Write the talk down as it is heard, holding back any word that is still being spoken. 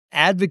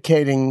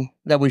advocating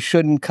that we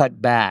shouldn't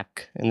cut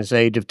back in this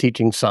age of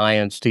teaching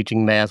science,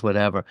 teaching math,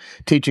 whatever,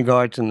 teaching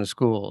arts in the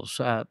schools.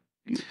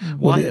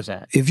 Why is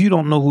that? If you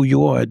don't know who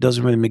you are, it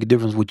doesn't really make a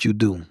difference what you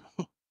do.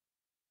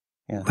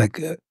 Yeah. Like,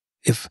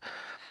 if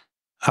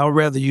I'd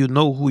rather you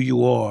know who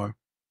you are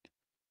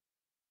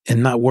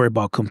and not worry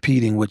about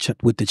competing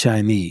with the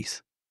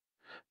Chinese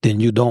than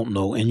you don't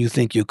know and you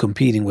think you're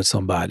competing with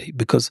somebody.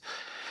 Because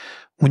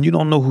when you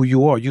don't know who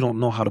you are, you don't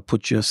know how to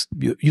put you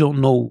don't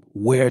know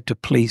where to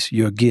place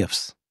your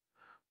gifts.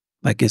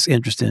 Like, it's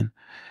interesting.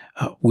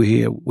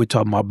 We're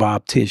talking about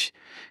Bob Tisch.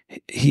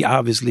 He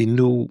obviously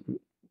knew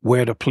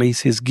where to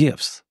place his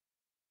gifts.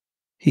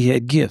 He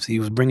had gifts. He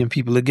was bringing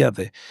people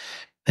together.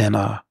 And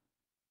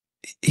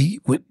he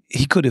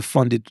could have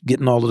funded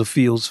getting all of the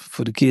fields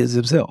for the kids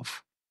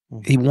himself.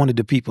 Mm-hmm. He wanted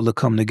the people to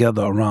come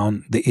together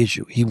around the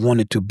issue. He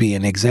wanted to be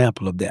an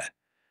example of that.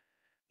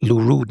 Lou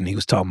Rudin, he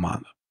was talking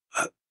about.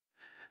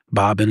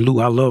 Bob and Lou,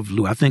 I love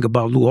Lou. I think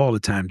about Lou all the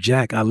time.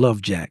 Jack, I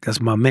love Jack.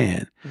 That's my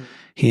man. Mm-hmm.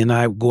 He and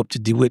I would go up to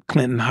DeWitt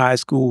Clinton High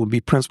School and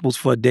be principals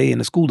for a day, and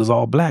the school is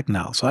all black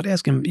now. So I'd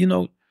ask him,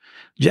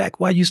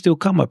 Jack, why you still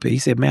come up here? He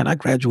said, man, I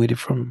graduated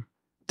from,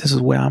 this is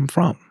where I'm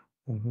from.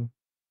 Mm-hmm.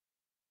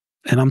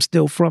 And I'm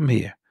still from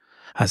here.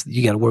 I said,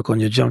 you got to work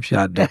on your jump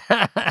shot,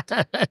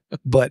 though.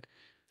 But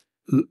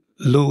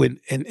Lou in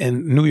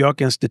New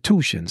York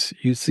institutions,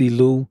 you see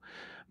Lou,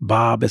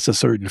 Bob, it's a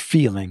certain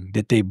feeling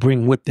that they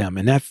bring with them.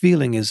 And that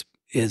feeling is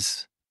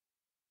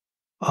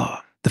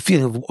the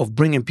feeling of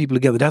bringing people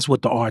together. That's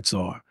what the arts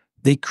are.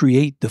 They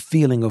create the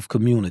feeling of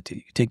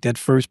community. You take that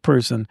first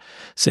person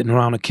sitting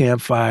around a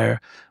campfire,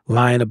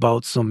 lying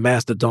about some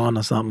mastodon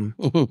or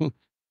something,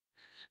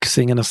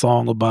 singing a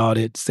song about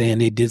it, saying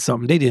they did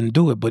something. They didn't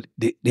do it, but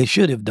they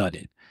should have done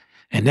it.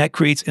 And that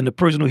creates, and the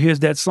person who hears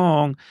that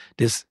song,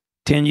 this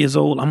 10 years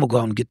old, I'm going to go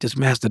out and get this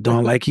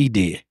mastodon like he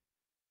did.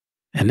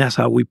 And that's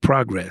how we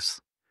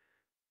progress.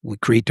 We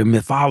create the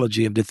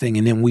mythology of the thing,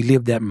 and then we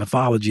live that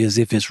mythology as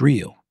if it's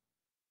real.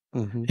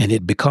 Mm-hmm. And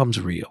it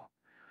becomes real.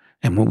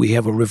 And when we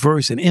have a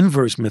reverse and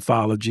inverse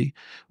mythology,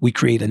 we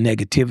create a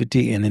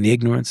negativity and an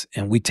ignorance,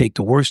 and we take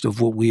the worst of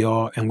what we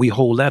are and we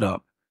hold that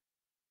up.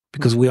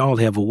 Because we all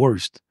have a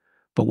worst.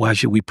 But why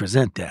should we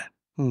present that?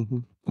 Mm-hmm.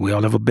 We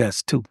all have a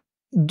best, too.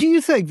 Do you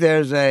think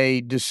there's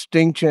a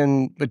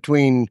distinction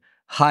between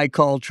high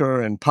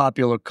culture and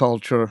popular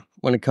culture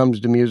when it comes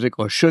to music,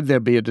 or should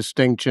there be a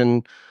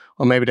distinction?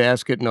 Or maybe to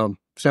ask it in a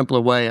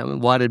simpler way, I mean,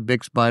 why did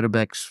Bix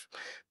Beiderbecke's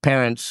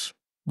parents,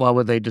 why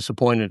were they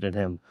disappointed in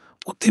him?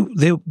 Well,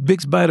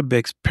 Bix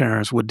Beiderbecke's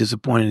parents were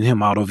disappointed in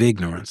him out of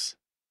ignorance.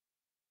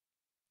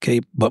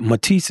 Okay, but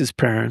Matisse's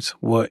parents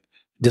were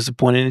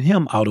disappointed in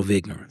him out of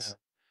ignorance.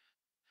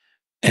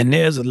 And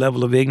there's a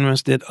level of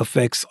ignorance that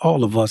affects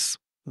all of us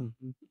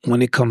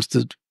when it comes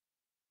to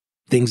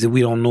things that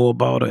we don't know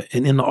about.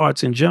 And in the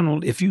arts in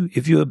general, if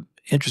you're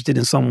interested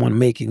in someone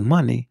making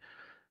money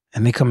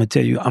and they come and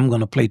tell you, I'm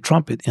going to play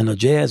trumpet in a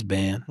jazz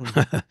band,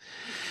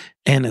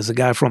 and there's a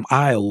guy from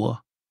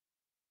Iowa,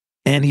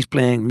 and he's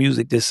playing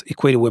music that's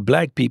equated with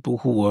black people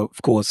who are,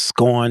 of course,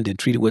 scorned and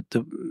treated with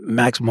the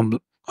maximum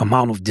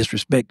amount of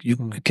disrespect you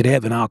could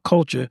have in our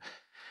culture,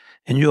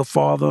 and you're a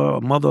father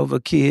or mother of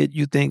a kid,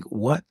 you think,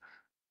 what?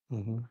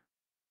 Mm-hmm.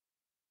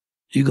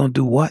 You're going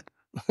to do what?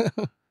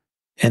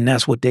 And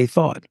that's what they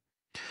thought.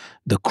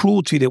 The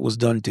cruelty that was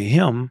done to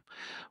him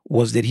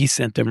was that he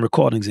sent them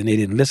recordings and they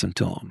didn't listen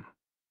to him.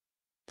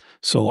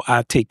 So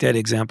I take that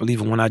example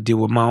even when I deal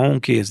with my own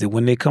kids, that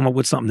when they come up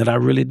with something that I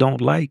really don't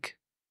like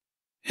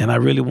and I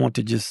really want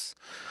to just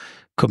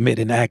commit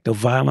an act of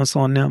violence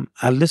on them,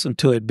 I listen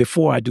to it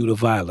before I do the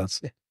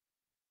violence.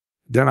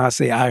 Then I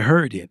say, I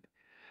heard it.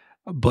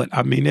 But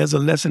I mean, there's a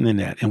lesson in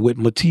that. And with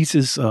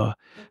Matisse's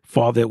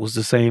father, it was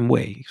the same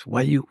way.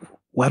 Why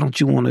don't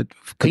you want to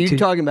continue? Are you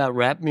talking about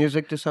rap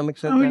music to some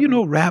extent?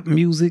 Oh, rap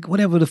music,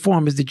 whatever the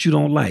form is that you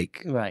don't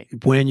like. Right.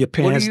 Wearing your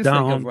pants down. What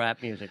do you think of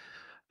rap music?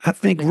 I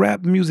think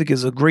rap music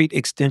is a great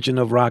extension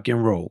of rock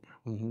and roll.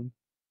 Mm-hmm.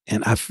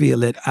 And I feel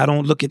that I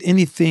don't look at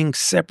anything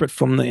separate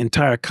from the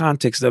entire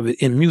context of it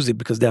in music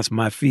because that's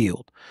my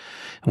field.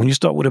 And when you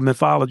start with a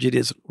mythology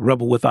that's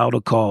rebel without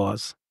a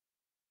cause,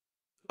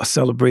 a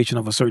celebration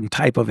of a certain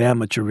type of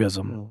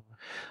amateurism,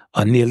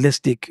 a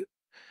nihilistic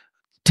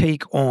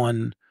take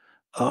on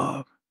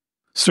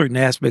certain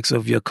aspects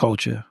of your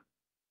culture,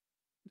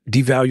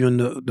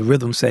 devaluing the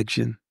rhythm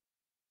section,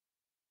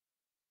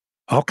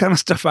 all kind of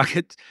stuff I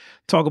could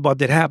talk about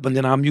that happened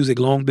in our music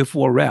long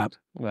before rap.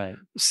 Right.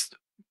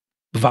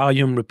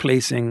 Volume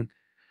replacing,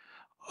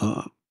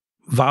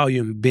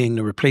 volume being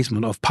the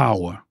replacement of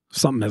power.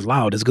 Something that's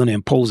loud is going to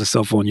impose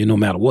itself on you no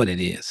matter what it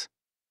is.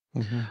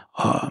 Mm-hmm.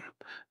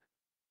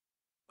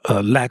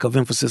 A lack of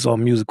emphasis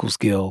on musical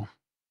skill.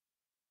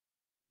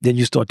 Then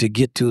you start to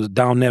get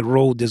down that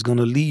road that's going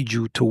to lead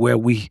you to where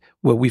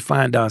we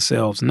find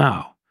ourselves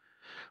now.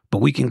 But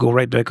we can go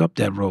right back up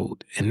that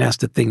road. And that's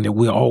the thing that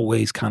we're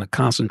always kind of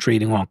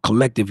concentrating on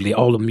collectively,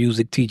 all the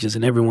music teachers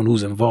and everyone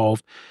who's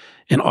involved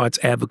in arts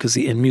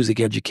advocacy and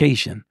music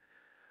education.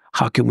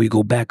 How can we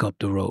go back up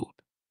the road?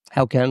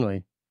 How can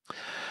we?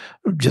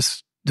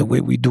 Just the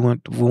way we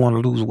want to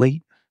lose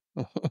weight.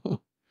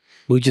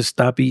 We just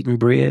stop eating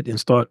bread and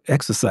start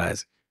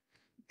exercising.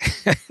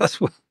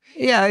 That's what.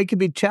 Yeah, it can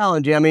be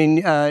challenging. I mean,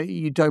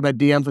 you talk about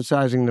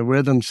de-emphasizing the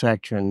rhythm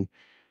section.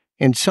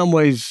 In some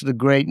ways, the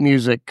great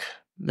music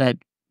that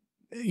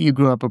you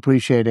grew up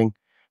appreciating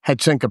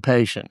had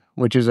syncopation,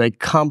 which is a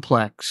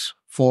complex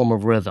form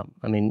of rhythm.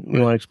 I mean, you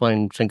want to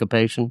explain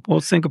syncopation?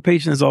 Well,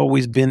 syncopation has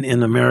always been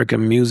in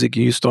American music.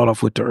 You start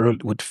off with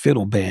with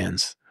fiddle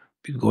bands.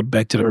 You go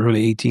back to the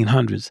early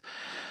 1800s.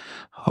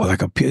 Or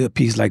like a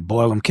piece like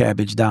Boil 'em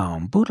Cabbage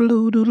Down. Now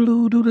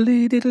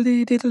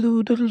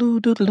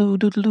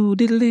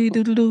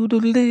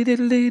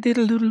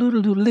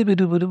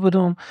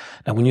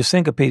when you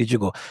syncopate it, you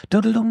go.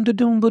 It's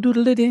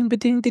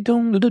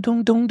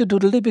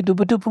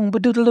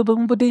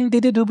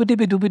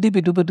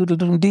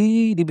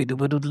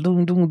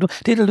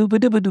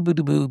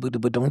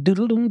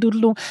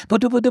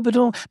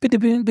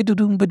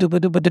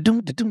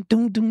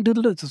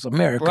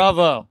America.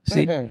 Bravo.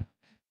 See?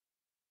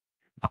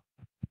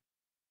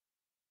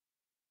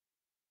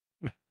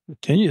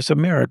 It's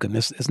American.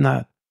 It's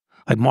not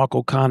like Mark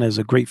O'Connor is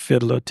a great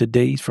fiddler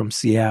today. He's from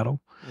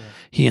Seattle. Yeah.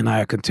 He and I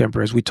are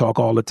contemporaries. We talk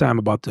all the time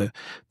about the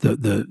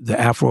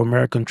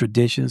Afro-American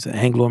traditions, the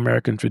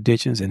Anglo-American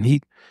traditions, and he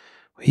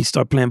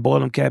started playing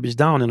Boil 'em Cabbage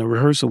Down in a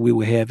rehearsal we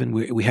were having.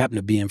 We happened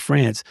to be in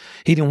France.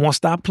 He didn't want to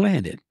stop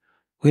playing it.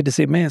 We had to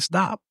say, man,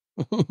 stop.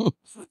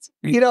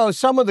 You know,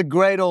 some of the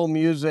great old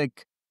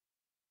music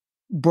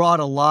brought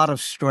a lot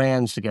of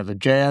strands together,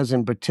 jazz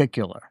in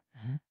particular.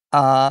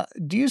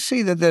 Do you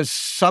see that there's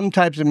some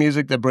types of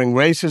music that bring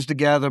races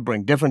together,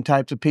 bring different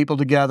types of people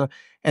together,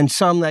 and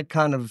some that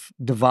kind of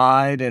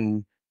divide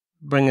and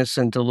bring us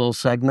into little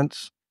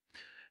segments?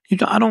 You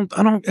know, I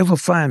don't ever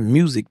find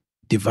music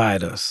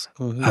divide us.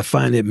 Mm-hmm. I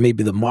find that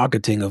maybe the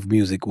marketing of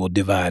music will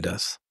divide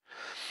us.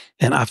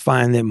 And I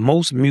find that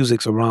most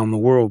musics around the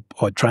world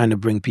are trying to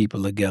bring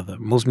people together.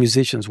 Most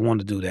musicians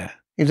want to do that.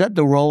 Is that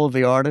the role of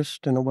the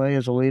artist in a way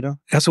as a leader?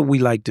 That's what we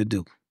like to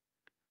do.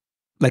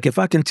 Like if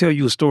I can tell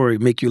you a story,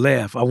 make you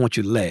laugh, I want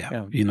you to laugh,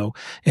 yeah. You know.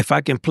 If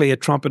I can play a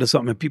trumpet or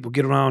something and people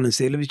get around and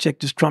say, let me check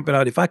this trumpet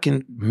out. If I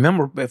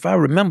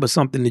remember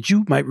something that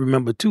you might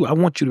remember too, I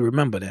want you to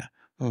remember that.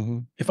 Mm-hmm.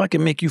 If I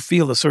can make you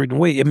feel a certain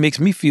way, it makes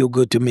me feel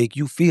good to make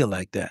you feel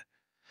like that.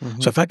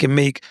 Mm-hmm. So if I can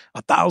make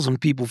 1,000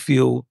 people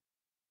feel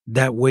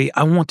that way,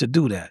 I want to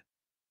do that.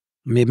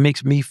 I mean, it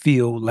makes me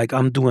feel like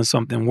I'm doing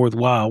something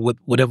worthwhile with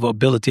whatever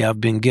ability I've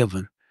been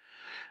given.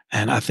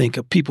 And I think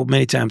people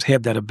many times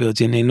have that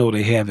ability and they know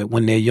they have it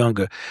when they're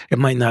younger. It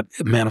might not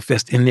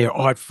manifest in their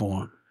art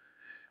form,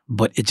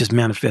 but it just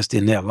manifests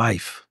in their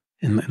life.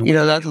 And you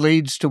know, that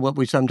leads to what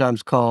we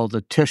sometimes call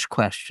the Tisch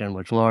question,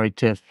 which Laurie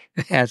Tisch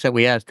asked that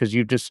we asked because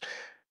you just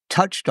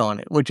touched on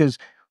it, which is,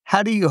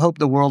 how do you hope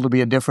the world will be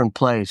a different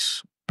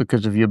place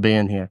because of you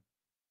being here?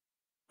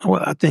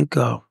 Well, I think,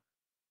 I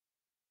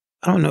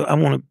don't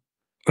know,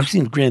 it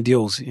seems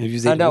grandiose. You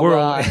say I know, the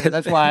world.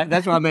 That's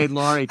why I made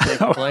Laurie take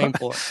the blame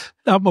for it.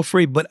 I'm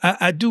afraid, but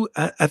I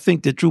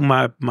think that through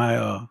my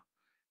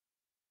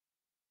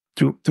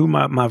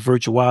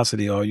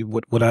virtuosity, or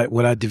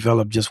what I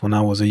developed just when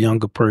I was a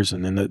younger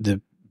person, and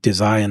the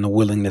desire and the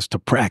willingness to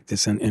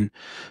practice and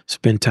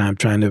spend time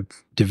trying to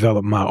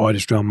develop my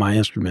artistry on my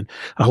instrument.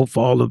 I hope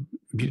for all the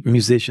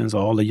musicians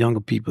or all the younger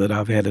people that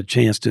I've had a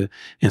chance to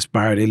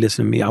inspire, they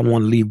listen to me. I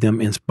want to leave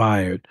them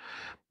inspired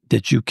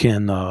that you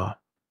can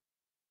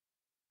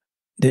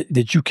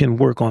that you can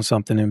work on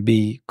something and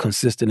be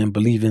consistent and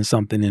believe in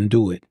something and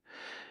do it.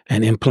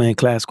 And in playing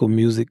classical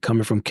music,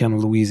 coming from Kenner,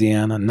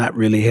 Louisiana, not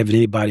really having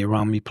anybody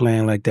around me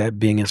playing like that,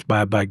 being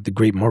inspired by the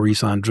great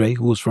Maurice Andre,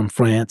 who was from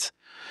France,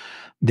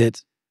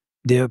 that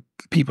there are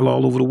people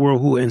all over the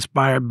world who are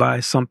inspired by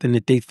something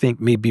that they think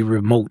may be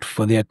remote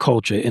for their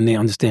culture, and they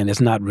understand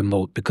it's not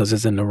remote because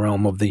it's in the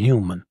realm of the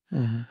human.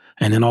 Mm-hmm.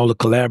 And in all the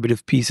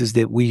collaborative pieces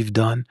that we've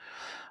done,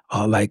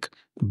 like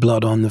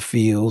Blood on the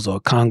Fields or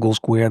Congo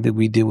Square that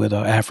we did with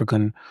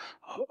a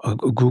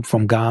group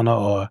from Ghana,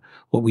 or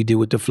what we did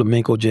with the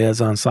Flamenco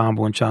Jazz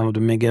Ensemble in Chano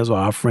Dominguez, or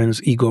our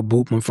friends Igor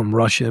Bootman from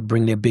Russia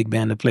bring their big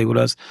band to play with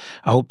us.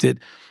 I hope that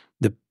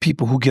the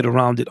people who get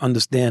around it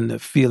understand the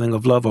feeling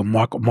of love of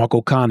Mark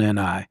O'Connor and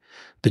I,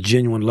 the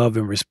genuine love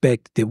and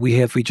respect that we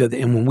have for each other.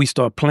 And when we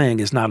start playing,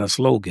 it's not a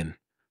slogan,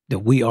 that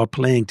we are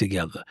playing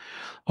together.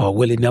 Or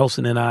Willie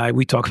Nelson and I,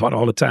 we talk about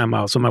all the time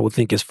how somebody would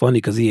think it's funny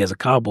because he has a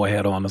cowboy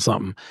hat on or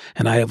something,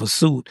 and I have a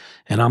suit,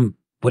 and I'm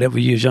whatever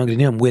years younger than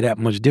him. We're that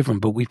much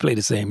different, but we play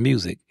the same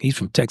music. He's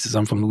from Texas,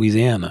 I'm from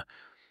Louisiana.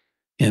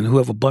 And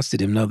whoever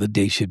busted him the other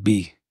day should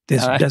be.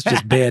 That's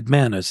just bad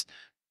manners.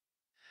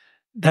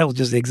 That was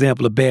just an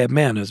example of bad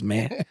manners,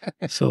 man.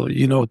 So,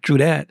 you know, through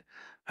that,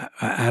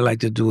 I like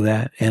to do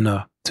that. And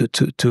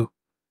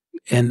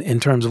and in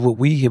terms of what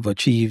we have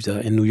achieved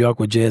in New York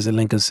with Jazz at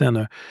Lincoln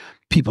Center,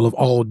 people of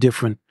all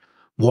different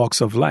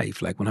walks of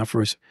life. Like when I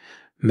first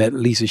met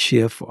Lisa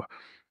Schiff or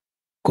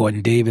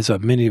Gordon Davis, or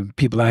many of the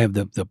people I have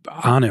the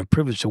honor and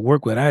privilege to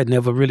work with, I had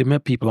never really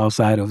met people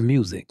outside of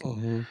music.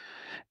 Mm-hmm.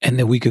 And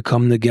that we could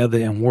come together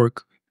and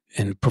work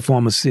and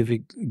perform a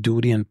civic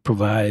duty and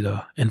provide,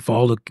 and for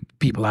all the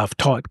people I've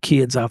taught,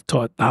 kids I've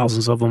taught,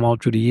 thousands of them all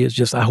through the years,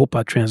 just I hope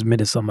I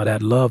transmitted some of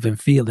that love and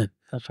feeling.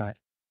 That's right.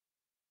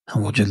 I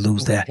won't just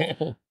lose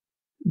that.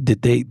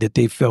 That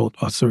they felt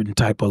a certain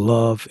type of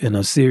love and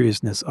a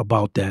seriousness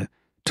about that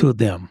to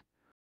them.